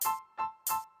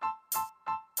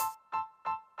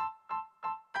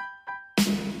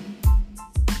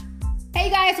Hey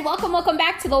guys, welcome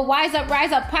back to the Wise Up,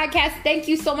 Rise Up podcast. Thank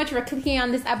you so much for clicking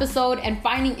on this episode and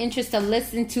finding interest to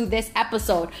listen to this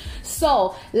episode.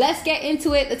 So let's get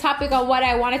into it. The topic on what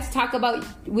I wanted to talk about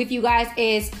with you guys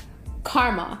is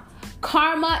karma.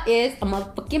 Karma is a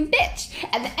motherfucking bitch.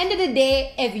 At the end of the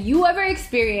day, if you ever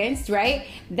experienced, right,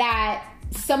 that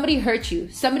somebody hurt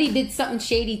you, somebody did something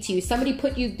shady to you, somebody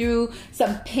put you through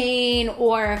some pain,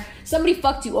 or somebody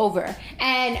fucked you over,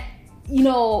 and you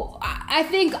know, I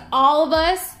think all of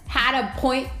us had a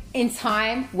point in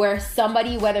time where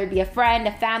somebody, whether it be a friend,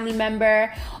 a family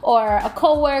member, or a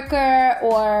coworker,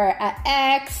 or an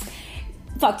ex,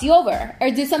 fucked you over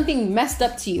or did something messed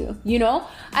up to you, you know?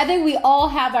 I think we all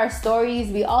have our stories.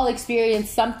 We all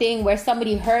experienced something where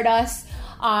somebody hurt us.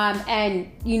 And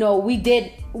you know,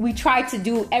 we tried to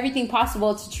do everything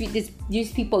possible to treat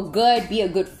these people good, be a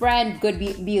good friend,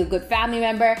 be a good family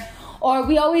member. Or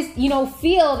we always, you know,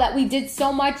 feel that we did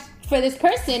so much for this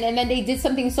person and then they did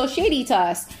something so shady to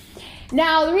us.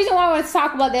 Now, the reason why I want to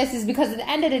talk about this is because at the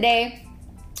end of the day,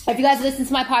 if you guys listen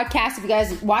to my podcast, if you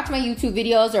guys watch my YouTube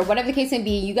videos or whatever the case may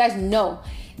be, you guys know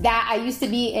that I used to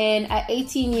be in an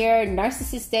 18-year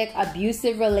narcissistic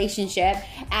abusive relationship,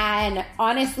 and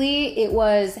honestly it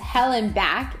was hell and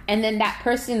back. And then that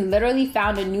person literally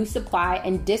found a new supply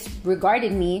and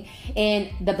disregarded me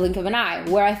in the blink of an eye,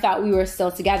 where I thought we were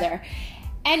still together.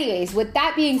 Anyways, with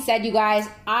that being said, you guys,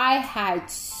 I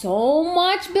had so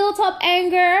much built up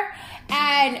anger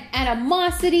and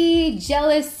animosity,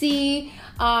 jealousy,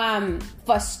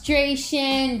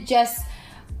 frustration, just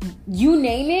you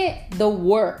name it, the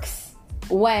works,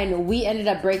 when we ended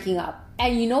up breaking up.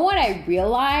 And you know what I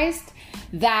realized?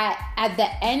 That at the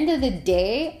end of the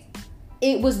day,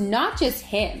 it was not just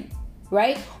him,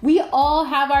 right? We all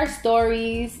have our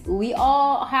stories. We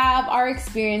all have our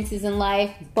experiences in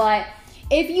life. But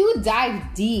if you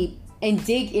dive deep and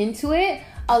dig into it,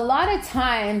 a lot of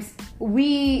times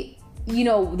you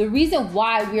know, the reason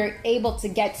why we're able to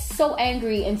get so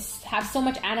angry and have so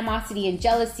much animosity and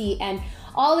jealousy and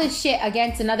all this shit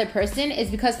against another person is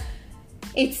because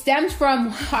it stems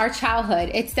from our childhood.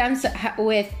 It stems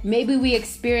with maybe we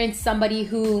experienced somebody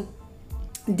who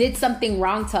did something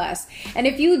wrong to us. And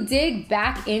if you dig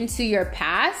back into your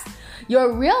past, you'll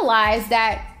realize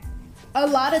that a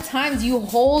lot of times you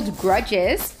hold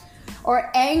grudges or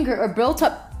anger or built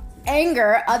up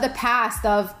anger of the past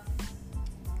of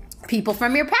people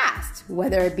from your past,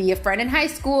 whether it be a friend in high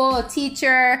school, a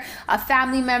teacher, a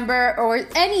family member, or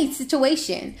any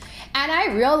situation. And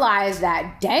I realized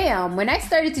that, damn, when I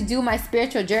started to do my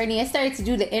spiritual journey, I started to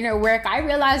do the inner work, I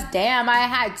realized, damn, I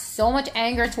had so much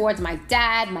anger towards my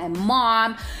dad, my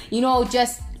mom, you know,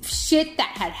 just shit that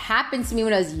had happened to me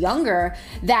when I was younger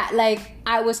that like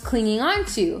I was clinging on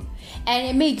to. And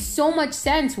it made so much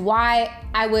sense why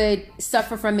I would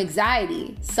suffer from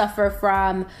anxiety, suffer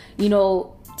from, you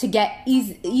know, to get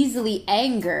easily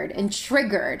angered and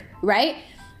triggered, right?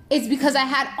 It's because I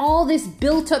had all this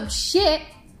built up shit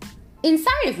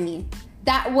inside of me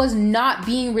that was not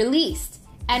being released.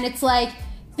 And it's like,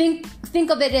 think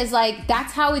of it as like,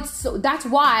 that's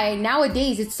why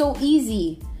nowadays it's so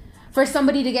easy for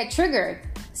somebody to get triggered.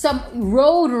 Some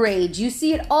road rage, you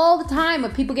see it all the time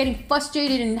of people getting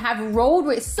frustrated and have road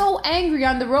rage, so angry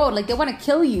on the road, like they want to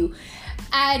kill you.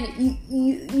 And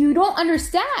you don't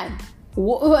understand.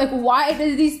 Like, why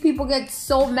do these people get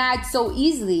so mad so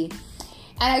easily?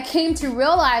 And I came to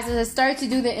realize as I started to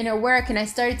do the inner work and I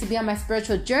started to be on my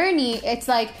spiritual journey, it's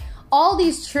like all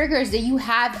these triggers that you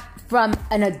have from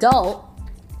an adult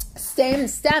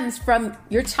stems from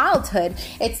your childhood.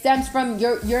 It stems from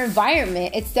your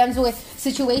environment. It stems with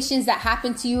situations that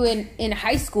happened to you in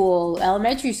high school,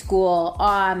 elementary school,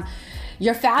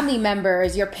 your family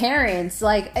members, your parents.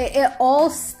 Like it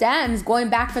all stems going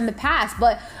back from the past.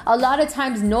 But a lot of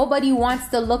times nobody wants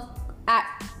to look at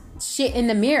shit in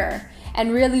the mirror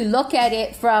and really look at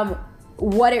it from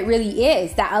what it really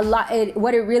is.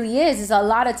 What it really is a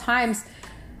lot of times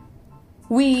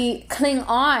we cling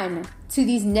on to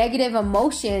these negative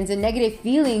emotions and negative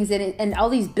feelings and all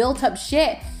these built up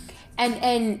shit.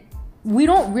 And we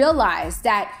don't realize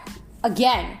that,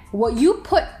 again, what you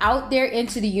put out there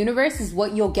into the universe is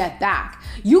what you'll get back.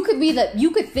 You could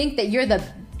think that you're the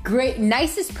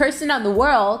nicest person on the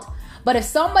world, but if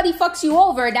somebody fucks you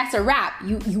over, that's a wrap.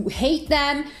 You hate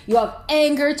them, you have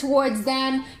anger towards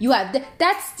them,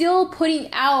 that's still putting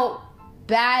out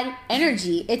bad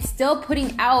energy. It's still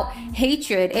putting out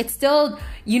hatred. It's still,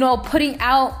 putting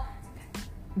out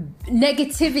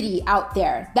negativity out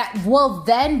there that will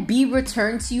then be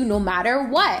returned to you no matter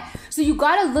what. So you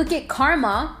got to look at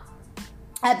karma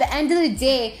at the end of the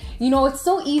day, it's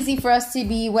so easy for us to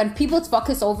be, when people fuck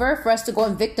us over, for us to go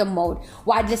in victim mode.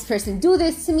 Why did this person do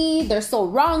this to me? They're so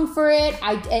wrong for it.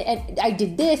 I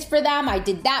did this for them. I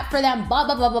did that for them. Blah,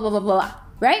 blah, blah, blah, blah, blah, blah.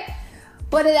 Right?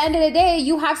 But at the end of the day,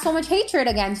 you have so much hatred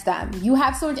against them. You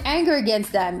have so much anger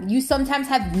against them. You sometimes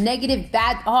have negative,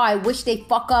 bad, I wish they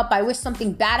fuck up. I wish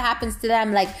something bad happens to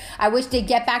them. Like, I wish they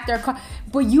get back their car.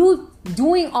 But you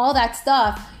doing all that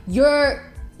stuff,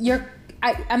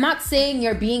 I'm not saying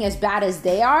you're being as bad as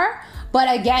they are,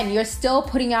 but again, you're still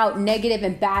putting out negative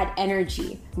and bad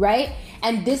energy, right?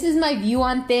 And this is my view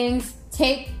on things.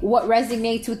 Take what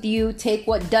resonates with you, take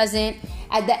what doesn't.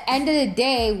 At the end of the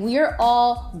day, we are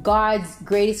all God's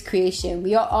greatest creation.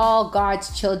 We are all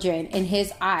God's children in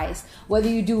his eyes. Whether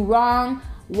you do wrong,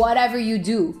 whatever you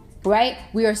do, right?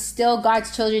 We are still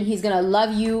God's children. He's going to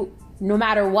love you no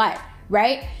matter what,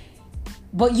 right?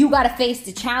 But you got to face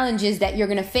the challenges that you're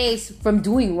going to face from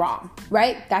doing wrong,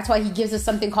 right? That's why he gives us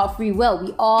something called free will.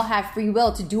 We all have free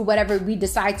will to do whatever we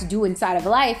decide to do inside of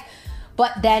life.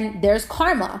 But then there's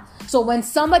karma. So when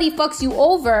somebody fucks you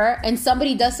over and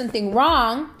somebody does something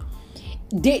wrong,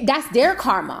 that's their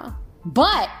karma.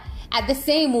 But at the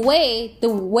same way, the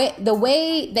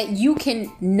way that you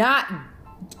can not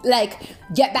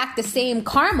get back the same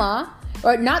karma,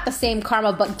 or not the same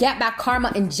karma, but get back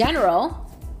karma in general,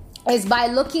 is by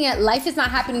looking at life is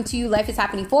not happening to you, life is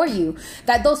happening for you.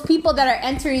 That those people that are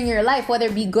entering your life, whether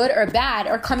it be good or bad,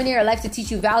 are coming into your life to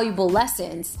teach you valuable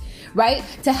lessons, right?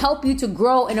 To help you to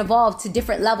grow and evolve to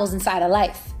different levels inside of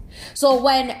life. So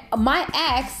when my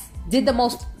ex did the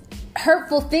most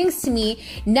hurtful things to me,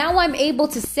 now I'm able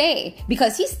to say,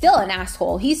 because he's still an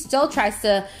asshole. He still tries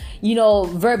to,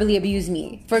 verbally abuse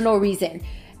me for no reason,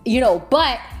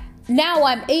 but now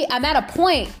I'm at a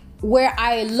point where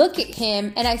I look at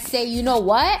him and I say, you know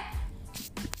what?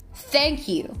 Thank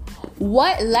you.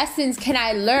 What lessons can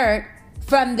I learn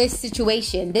from this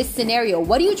situation, this scenario?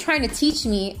 What are you trying to teach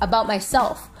me about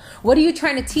myself? What are you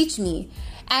trying to teach me?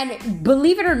 And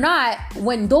believe it or not,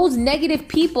 when those negative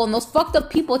people and those fucked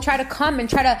up people try to come and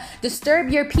try to disturb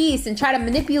your peace and try to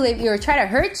manipulate you or try to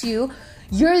hurt you,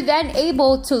 you're then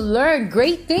able to learn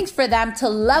great things for them to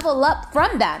level up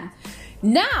from them.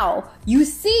 Now, you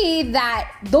see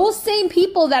that those same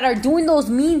people that are doing those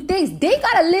mean things, they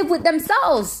gotta live with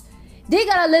themselves. They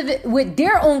gotta live with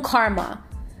their own karma,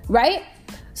 right?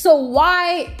 So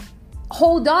why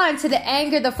hold on to the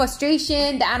anger, the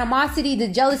frustration, the animosity, the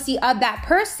jealousy of that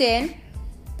person,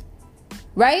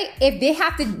 right? If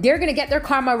they're gonna get their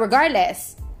karma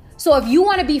regardless. So if you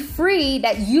wanna be free,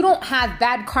 that you don't have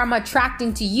bad karma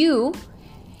attracting to you,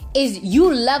 is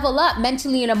you level up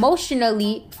mentally and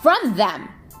emotionally from them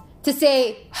to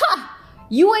say,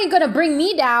 you ain't gonna bring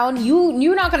me down.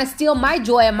 You're not gonna steal my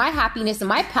joy and my happiness and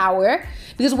my power,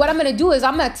 because what I'm gonna do is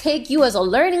I'm gonna take you as a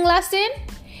learning lesson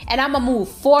and I'm gonna move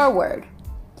forward.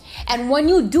 And when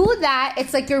you do that,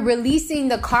 it's like you're releasing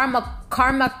the karmic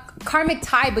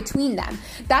tie between them.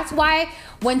 That's why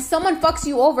when someone fucks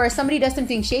you over, somebody does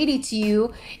something shady to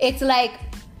you, it's like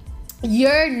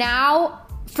you're now,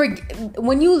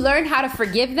 when you learn how to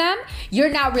forgive them, you're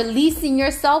now releasing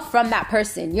yourself from that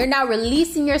person. You're now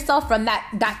releasing yourself from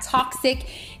that toxic,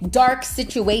 dark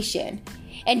situation.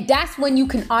 And that's when you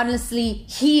can honestly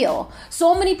heal.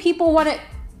 So many people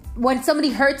when somebody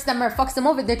hurts them or fucks them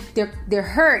over, they're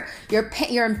hurt.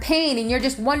 You're in pain and you're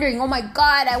just wondering, oh my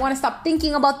God, I want to stop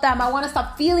thinking about them. I want to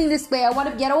stop feeling this way. I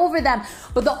want to get over them.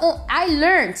 But I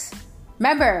learned,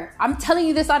 remember, I'm telling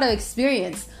you this out of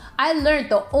experience. I learned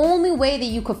the only way that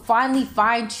you could finally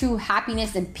find true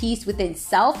happiness and peace within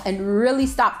self and really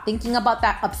stop thinking about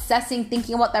that, obsessing,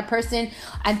 thinking about that person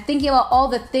and thinking about all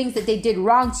the things that they did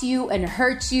wrong to you and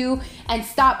hurt you, and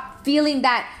stop feeling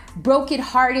that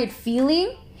broken-hearted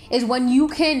feeling, is when you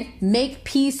can make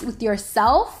peace with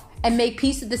yourself and make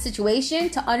peace with the situation,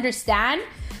 to understand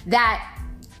that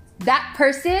that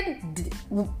person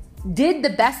did the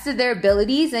best of their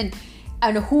abilities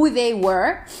and who they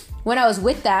were when I was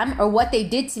with them, or what they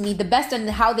did to me, the best and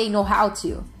how they know how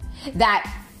to.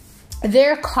 That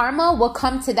their karma will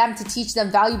come to them to teach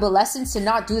them valuable lessons to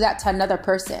not do that to another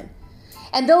person.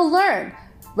 And they'll learn,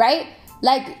 right?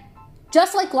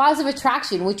 Just like laws of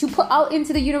attraction, what you put out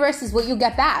into the universe is what you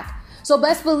get back. So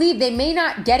best believe they may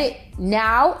not get it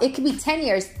now. It could be 10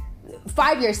 years,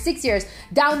 5 years, 6 years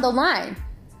down the line,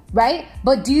 right?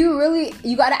 But you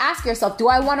got to ask yourself, do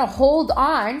I want to hold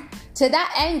on to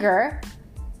that anger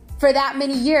for that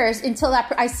many years until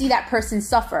I see that person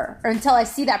suffer, or until I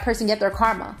see that person get their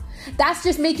karma? That's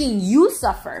just making you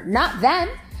suffer, not them.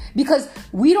 Because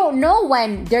we don't know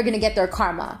when they're going to get their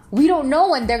karma. We don't know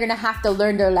when they're going to have to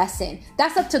learn their lesson.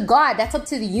 That's up to God. That's up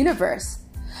to the universe.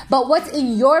 But what's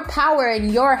in your power, in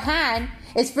your hand,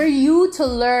 is for you to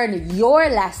learn your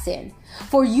lesson.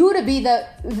 For you to be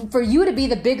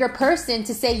the bigger person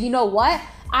to say, you know what?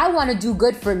 I want to do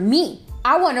good for me.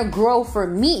 I want to grow for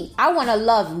me. I want to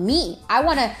love me. I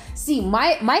want to see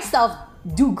myself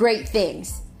do great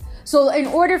things. So in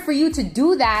order for you to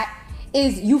do that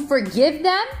is you forgive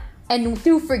them. And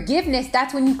through forgiveness,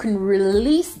 that's when you can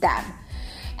release them.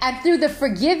 And through the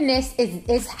forgiveness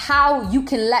is how you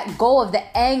can let go of the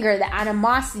anger, the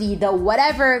animosity, the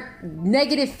whatever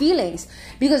negative feelings.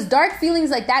 Because dark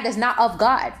feelings like that is not of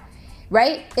God,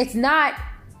 right? It's not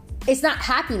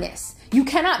happiness. You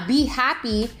cannot be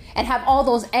happy and have all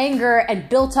those anger and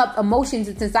built up emotions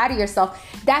inside of yourself.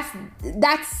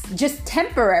 That's just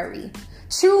temporary.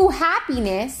 True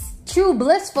happiness, true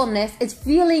blissfulness is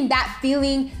feeling that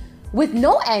feeling with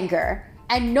no anger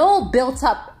and no built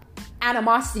up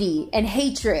animosity and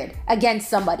hatred against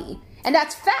somebody. And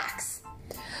that's facts.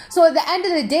 So at the end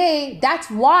of the day, that's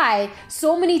why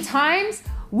so many times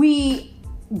we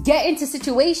get into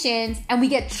situations and we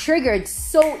get triggered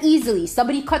so easily.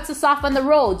 Somebody cuts us off on the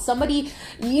road. Somebody,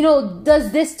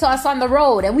 does this to us on the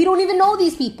road, and we don't even know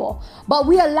these people, but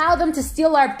we allow them to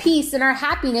steal our peace and our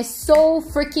happiness so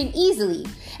freaking easily.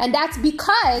 And that's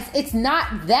because it's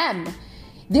not them.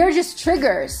 They're just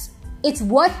triggers. It's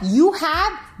what you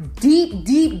have deep,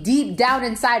 deep, deep down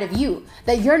inside of you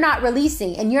that you're not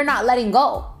releasing and you're not letting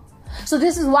go. So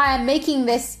this is why I'm making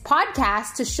this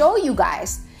podcast, to show you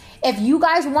guys, if you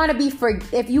guys want to be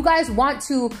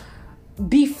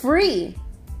free,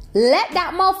 let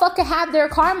that motherfucker have their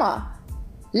karma.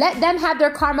 Let them have their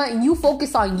karma, and you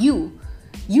focus on you.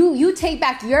 You take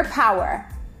back your power,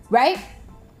 right?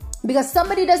 Because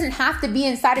somebody doesn't have to be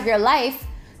inside of your life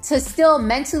to still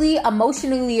mentally,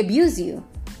 emotionally abuse you.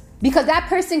 Because that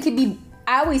person could be,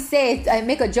 I always say, I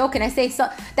make a joke and I say, so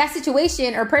that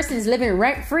situation or person is living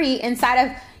rent free inside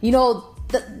of, your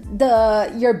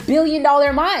 $1 billion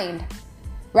mind,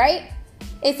 right?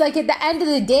 It's like at the end of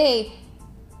the day,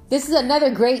 this is another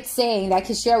great saying that I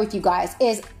can share with you guys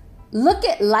is, look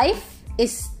at life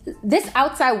is this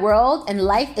outside world, and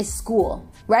life is school,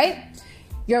 right?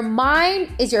 Your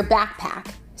mind is your backpack.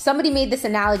 Somebody made this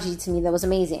analogy to me that was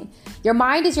amazing. Your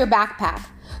mind is your backpack.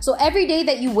 So every day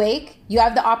that you wake, you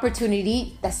have the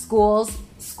opportunity that school's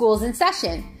in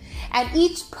session. And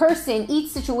each person,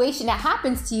 each situation that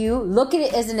happens to you, look at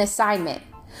it as an assignment.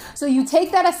 So you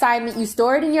take that assignment, you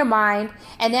store it in your mind,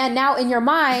 and then now in your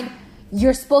mind,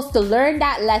 you're supposed to learn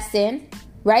that lesson,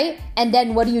 right? And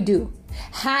then what do?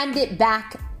 Hand it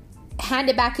back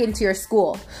into your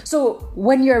school. So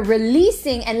when you're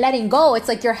releasing and letting go, it's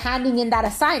like you're handing in that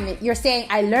assignment. You're saying,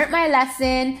 I learned my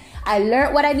lesson. I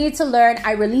learned what I need to learn.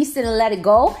 I released it and let it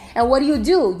go. And what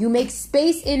do? You make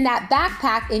space in that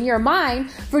backpack in your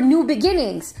mind for new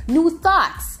beginnings, new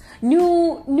thoughts,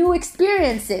 new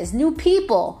experiences, new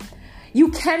people. You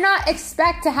cannot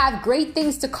expect to have great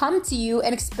things to come to you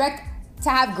and expect to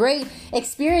have great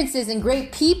experiences and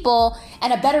great people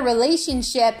and a better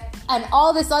relationship and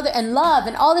all this other, and love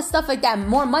and all this stuff like that,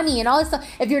 more money and all this stuff,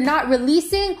 if you're not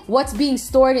releasing what's being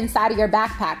stored inside of your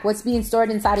backpack, what's being stored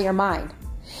inside of your mind.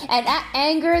 And that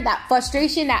anger, that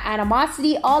frustration, that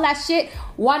animosity, all that shit,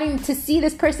 wanting to see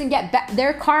this person get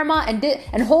their karma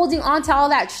and holding on to all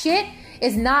that shit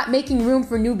is not making room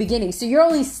for new beginnings. So you're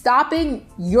only stopping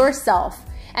yourself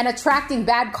and attracting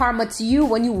bad karma to you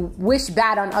when you wish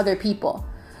bad on other people.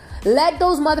 Let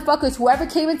those motherfuckers, whoever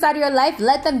came inside of your life,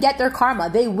 let them get their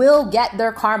karma. They will get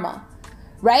their karma,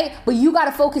 right? But you got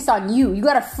to focus on you. You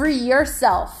got to free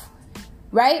yourself,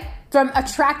 right? From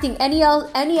attracting any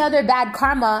other bad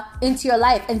karma into your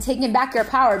life and taking back your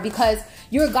power, because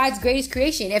you're God's greatest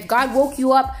creation. If God woke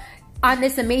you up on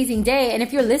this amazing day, and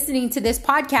if you're listening to this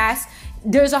podcast,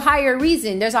 there's a higher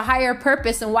reason, there's a higher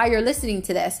purpose in why you're listening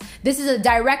to this. This is a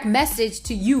direct message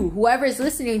to you, whoever is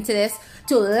listening to this,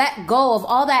 to let go of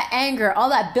all that anger, all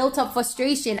that built up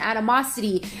frustration,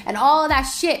 animosity, and all that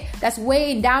shit that's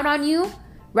weighing down on you,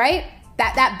 right?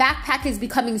 That backpack is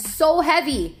becoming so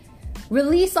heavy.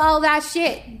 Release all that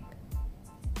shit.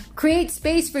 Create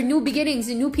space for new beginnings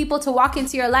and new people to walk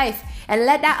into your life. And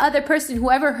let that other person,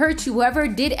 whoever hurt you, whoever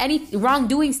did any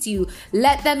wrongdoings to you,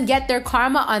 let them get their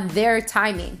karma on their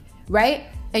timing, right?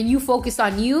 And you focus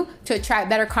on you to attract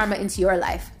better karma into your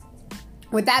life.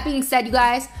 With that being said, you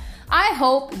guys, I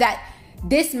hope that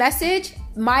this message,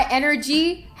 my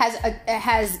energy has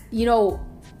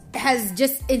has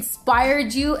just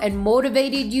inspired you and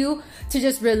motivated you to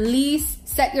just release,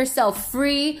 set yourself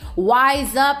free,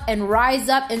 wise up and rise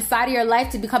up inside of your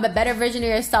life to become a better version of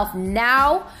yourself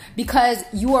now, because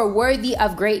you are worthy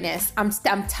of greatness. I'm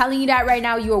telling you that right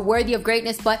now, you are worthy of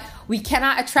greatness, but we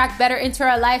cannot attract better into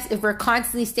our lives if we're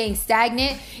constantly staying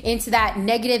stagnant into that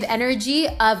negative energy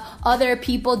of other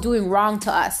people doing wrong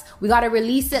to us. We got to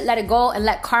release it, let it go, and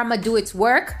let karma do its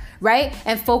work, right?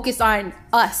 And focus on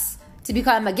us to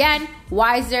become, again,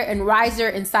 wiser and riser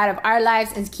inside of our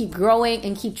lives and keep growing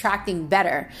and keep tracking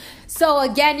better. So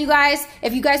again, you guys,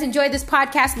 if you guys enjoyed this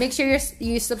podcast, make sure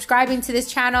you're subscribing to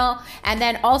this channel, and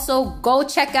then also go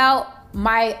check out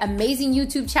my amazing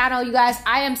YouTube channel. You guys,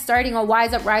 I am starting a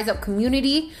Wise Up Rise Up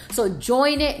community, so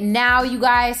join it now, you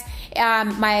guys.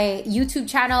 My YouTube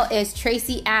channel is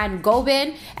Tracy Ann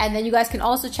Gobin, and then you guys can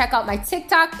also check out my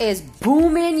TikTok is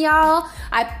booming, y'all.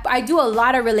 I do a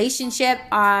lot of relationship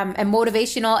and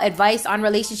motivational advice on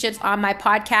relationships on my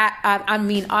podcast. On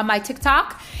my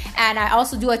TikTok, and I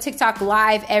also do a TikTok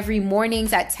live every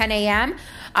mornings at 10 a.m.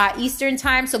 Eastern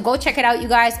time. So go check it out, you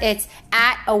guys. It's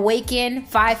at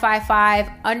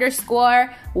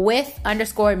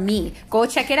awaken555_with_me. Go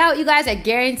check it out, you guys. I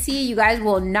guarantee you guys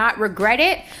will not regret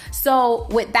it. So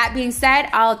with that being said,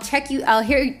 I'll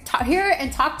hear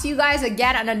and talk to you guys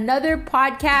again on another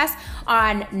podcast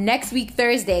on next week,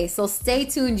 Thursday. So stay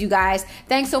tuned, you guys.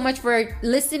 Thanks so much for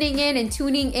listening in and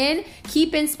tuning in.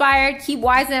 Keep inspired, keep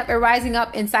wising up and rising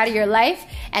up inside of your life,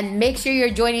 and make sure you're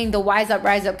joining the Wise Up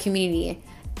Rise Up community.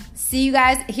 See you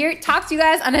guys here. Talk to you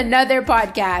guys on another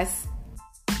podcast.